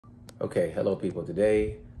Okay, hello people.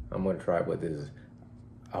 Today I'm going to try what is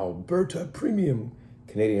Alberta Premium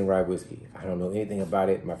Canadian Rye Whiskey. I don't know anything about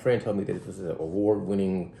it. My friend told me that this is an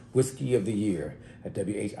award-winning Whiskey of the Year, a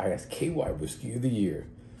WHISKY Whiskey of the Year.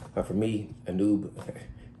 But for me, a noob,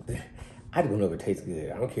 I don't know if it tastes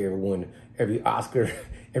good. I don't care if it won every Oscar,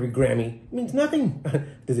 every Grammy. It means nothing.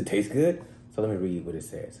 Does it taste good? So let me read what it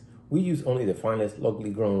says. We use only the finest locally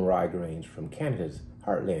grown rye grains from Canada's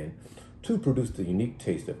heartland to produce the unique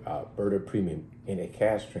taste of Alberta Premium in a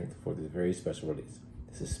cask strength for this very special release.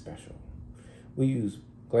 This is special. We use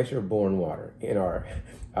glacier-born water in our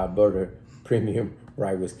Alberta Premium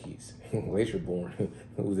rye whiskeys. Glacier-born,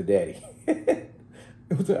 who's the daddy? It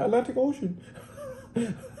was the Atlantic Ocean.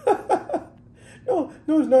 No,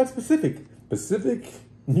 it's not specific. Pacific,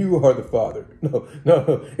 you are the father. No,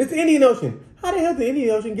 it's the Indian Ocean. How the hell did the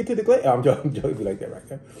Indian Ocean get to the glacier? I'm joking like that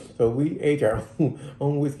right now. So we age our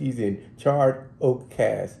own whiskeys in charred oak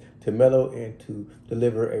casks to mellow and to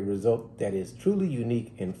deliver a result that is truly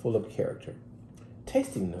unique and full of character.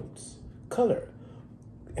 Tasting notes: color,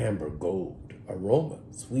 amber gold. Aroma,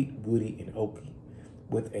 sweet, woody, and oaky,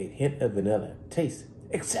 with a hint of vanilla. Taste,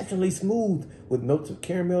 exceptionally smooth, with notes of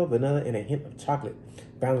caramel, vanilla, and a hint of chocolate,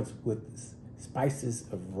 balanced with spices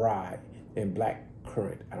of rye and black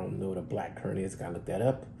currant. I don't know what a black currant is. Gotta look that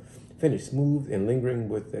up. Finish smooth and lingering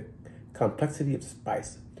with the complexity of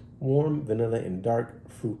spice, warm vanilla and dark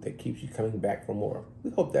fruit that keeps you coming back for more.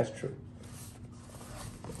 We hope that's true.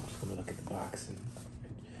 I'm just gonna look at the box and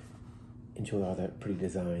enjoy all that pretty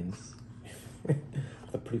designs,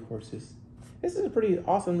 the pretty horses. This is a pretty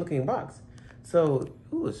awesome looking box. So,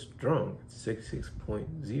 ooh, it's strong.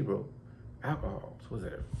 6.0 alcohol. So was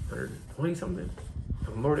it 120 something?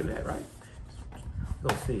 More than that, right?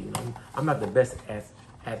 We'll see. You know, I'm not the best at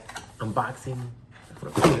unboxing. I'm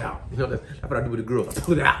gonna pull it out. You know, that's what I do with the girls. I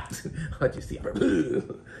pull it out. Let you see.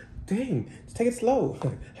 Dang, just take it slow.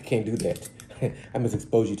 I can't do that. I must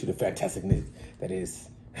expose you to the fantasticness that is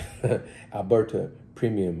Alberta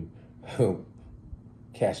Premium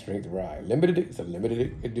cask strength rye. It's a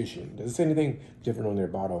limited edition. Doesn't say anything different on their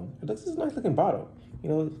bottle. This is a nice looking bottle. You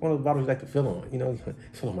know, it's one of those bottles you like to fill on. You know,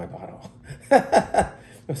 fill on my bottle.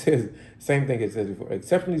 It says same thing it says before.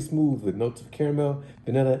 Exceptionally smooth with notes of caramel,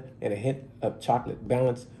 vanilla, and a hint of chocolate,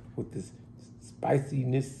 balanced with this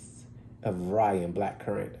spiciness of rye and black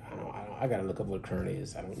currant. I gotta look up what currant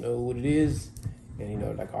is. I don't know what it is. And you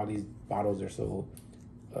know, like all these bottles are so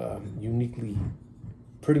uniquely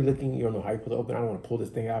pretty looking. You don't know how you pull it open. I don't want to pull this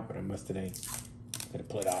thing out, but I must today. I'm gonna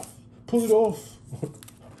pull it off. Pull it off. Look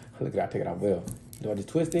at that, take it out well. Do I just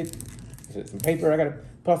twist it? Is it some paper? I gotta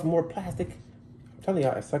pull out some more plastic. I'm telling you,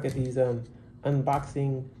 I suck at these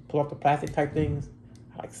unboxing, pull off the plastic type things.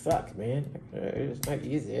 I suck, man. It's not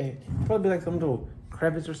easy. It'd probably be like some little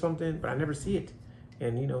crevice or something, but I never see it.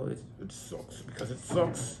 And you know, it sucks because it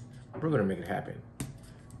sucks. We're gonna make it happen.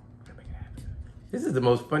 This is the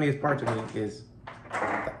most funniest part to me is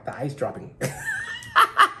the ice dropping.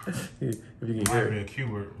 If you can hear it. A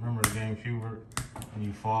Q-word. Remember the game Q-word? When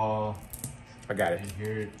you fall. I got it. You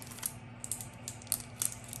hear it.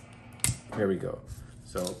 There we go.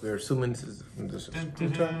 So we're assuming this is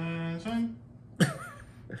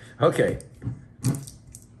okay.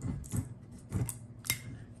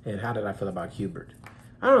 And how did I feel about Hubert?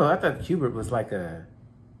 I don't know. I thought Hubert was like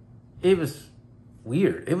it was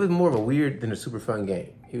weird. It was more of a weird than a super fun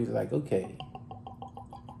game. He was like, okay.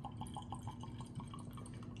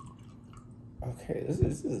 Okay, this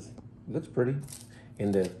is looks pretty.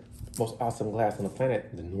 And the most awesome glass on the planet,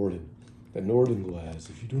 the Norden glass.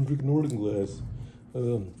 If you don't drink Norden glass,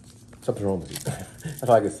 something's wrong with you. That's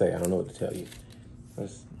all I can say. I don't know what to tell you.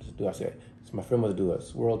 Just do I say it. So my friend wants to do a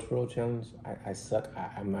swirl twirl challenge. I suck.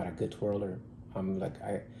 I'm not a good twirler. I'm like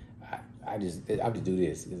I just do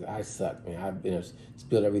this because I suck, man. I've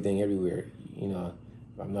spilled everything everywhere. You know,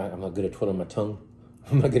 I'm not good at twirling my tongue.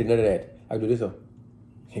 I'm not good at none of that. I do this though.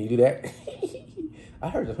 Can you do that? I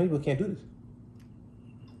heard some people can't do this.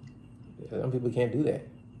 Some people can't do that.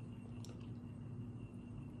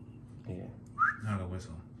 Yeah. Not a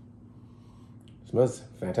whistle. Smells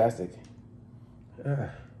fantastic.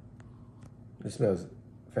 It smells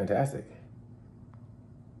fantastic.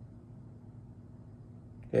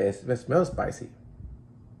 Yeah, it smells spicy.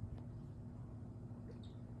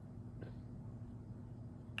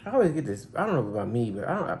 I always get this. I don't know about me, but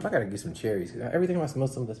I gotta get some cherries. Every time I smell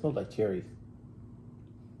something that smells like cherries,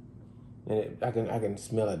 and I can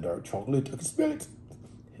smell a dark chocolate. I can smell it.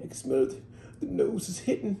 I can smell it. The nose is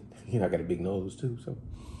hitting. You know, I got a big nose too, so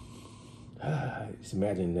just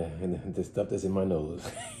imagine the stuff that's in my nose.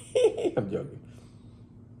 I'm joking.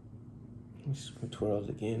 Just twirl it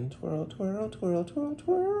again. Twirl, twirl, twirl, twirl,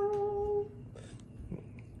 twirl.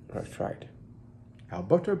 Let's try it.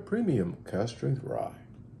 Alberta Premium Cask Strength Rye.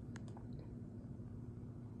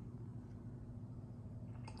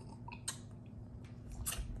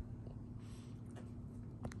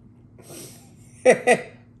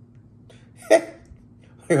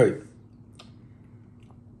 Wait.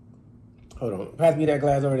 Hold on. Pass me that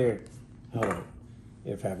glass over there. Hold on.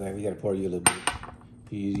 Yeah, Pat Black, we gotta pour you a little bit.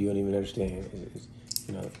 You don't even understand.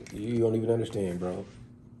 You don't even understand, bro.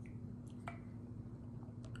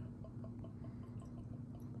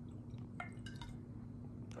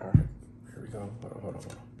 All right, here we go. Hold on.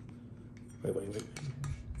 Wait.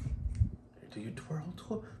 Do you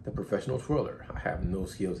twirl? The professional twirler. I have no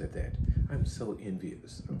skills at that. I'm so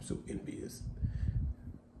envious.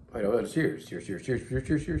 Wait, cheers.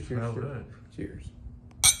 Smell good. Cheers.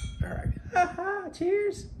 All right.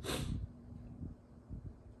 Cheers.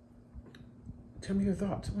 Tell me your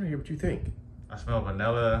thoughts. I want to hear what you think. I smell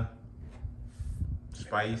vanilla,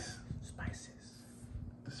 spice. Spices.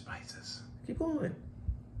 The spices. Keep going.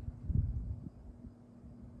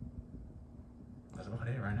 That's about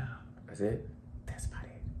it right now. That's it? That's about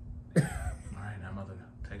it. All right, now I'm about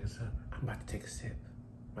to take a sip. I'm about to take a sip.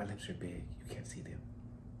 My lips are big. You can't see them.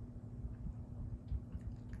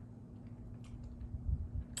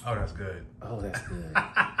 Oh, that's good. Oh, that's good.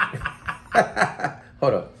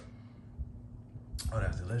 Hold up. Oh,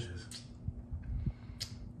 that's delicious.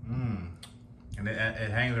 And it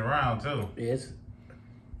hangs around too. Yes.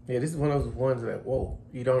 Yeah, this is one of those ones that, whoa,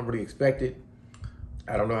 you don't really expect it.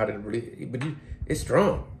 I don't know how to really, but it's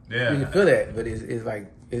strong. Yeah. You can feel that, but it's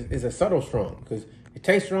like, it's a subtle strong because it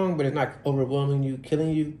tastes strong, but it's not overwhelming you, killing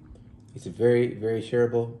you. It's a very, very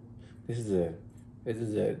shareable. This is a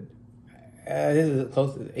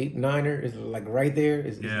close to 8-9er. It's like right there.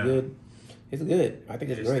 It's good. It's good. I think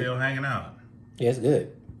it's great. Still hanging out. Yeah, it's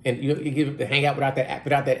good. And you give it to hang out without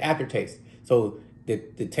that aftertaste. So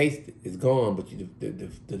the taste is gone, but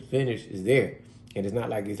the finish is there. And it's not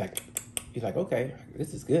like it's like, okay,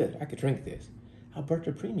 this is good. I could drink this.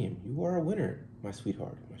 Alberta Premium, you are a winner, my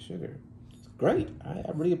sweetheart, my sugar. It's great. I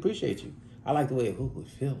really appreciate you. I like the way it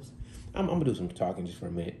feels. I'm gonna do some talking just for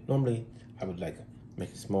a minute. Normally, I would like make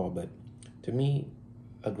it small, but to me,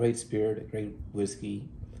 a great spirit, a great whiskey,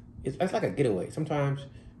 it's like a getaway. Sometimes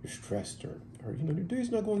you're stressed or your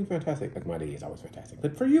day's not going fantastic. Like my day is always fantastic.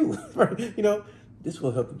 But for you, this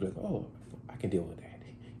will help you be like, oh, I can deal with that.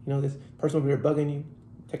 This person over here bugging you,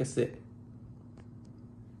 take a sip.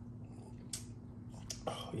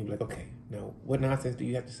 Oh, you'll be like, okay, now what nonsense do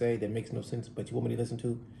you have to say that makes no sense but you want me to listen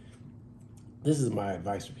to? This is my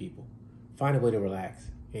advice to people. Find a way to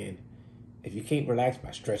relax. And if you can't relax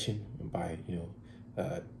by stretching and by,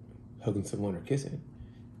 hugging someone or kissing,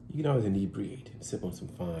 you can always inebriate and sip on some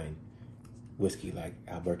fine whiskey like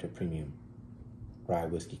Alberta Premium Rye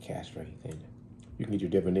Whiskey Cask Strength. And you can get your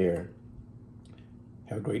debonair.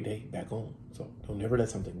 Have a great day back home. So don't never let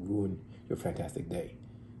something ruin your fantastic day.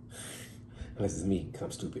 Unless it's me, because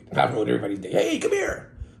I'm stupid. I ruin everybody's day. Hey, come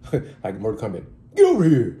here. Like Mortal Kombat. Get over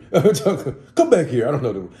here. Come back here. I don't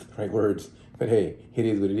know the right words. But hey, it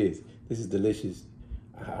is what it is. This is delicious.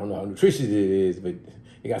 I don't know how nutritious it is, but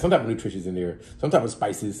it got some type of nutrition in there, some type of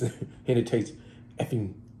spices, and it tastes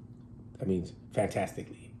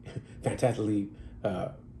fantastically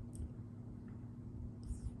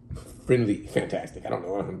friendly, fantastic. I don't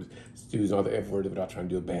know. I'm just using all the F words without trying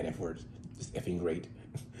to do a bad F words. Just effing great.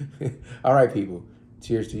 All right, people.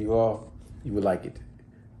 Cheers to you all. You would like it.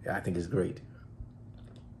 I think it's great.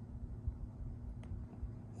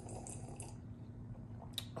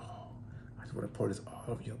 Oh, I just want to pour this all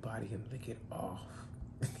over your body and lick it off.